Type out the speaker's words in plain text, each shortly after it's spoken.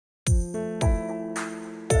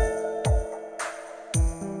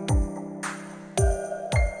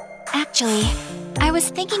actually. I was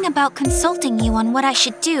thinking about consulting you on what I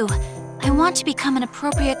should do. I want to become an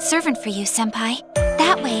appropriate servant for you, Senpai.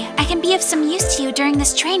 That way, I can be of some use to you during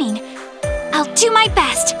this training. I'll do my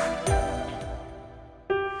best!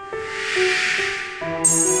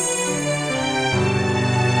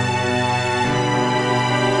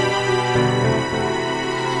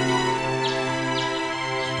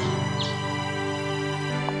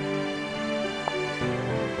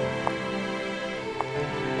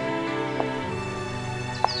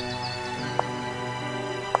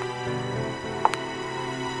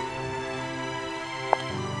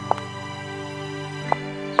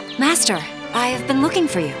 Master, I have been looking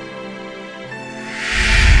for you.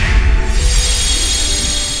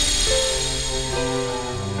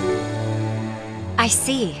 I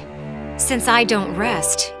see. Since I don't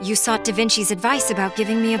rest, you sought Da Vinci's advice about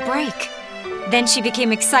giving me a break. Then she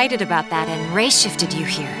became excited about that and Rayshifted you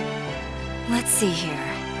here. Let's see here.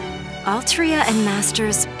 Altria and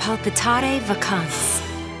Master's palpitare vacans.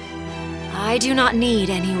 I do not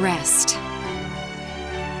need any rest.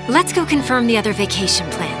 Let's go confirm the other vacation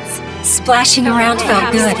plans. Splashing around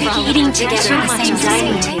felt good. Eating together at the same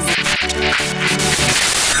dining table.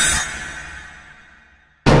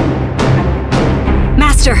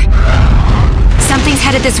 Master! Something's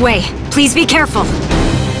headed this way. Please be careful.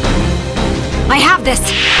 I have this!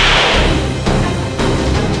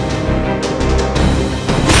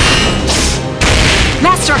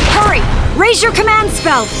 Master, hurry! Raise your command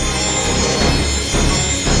spell!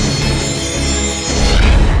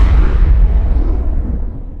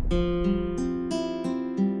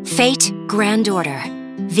 Fate Grand Order,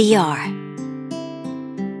 VR.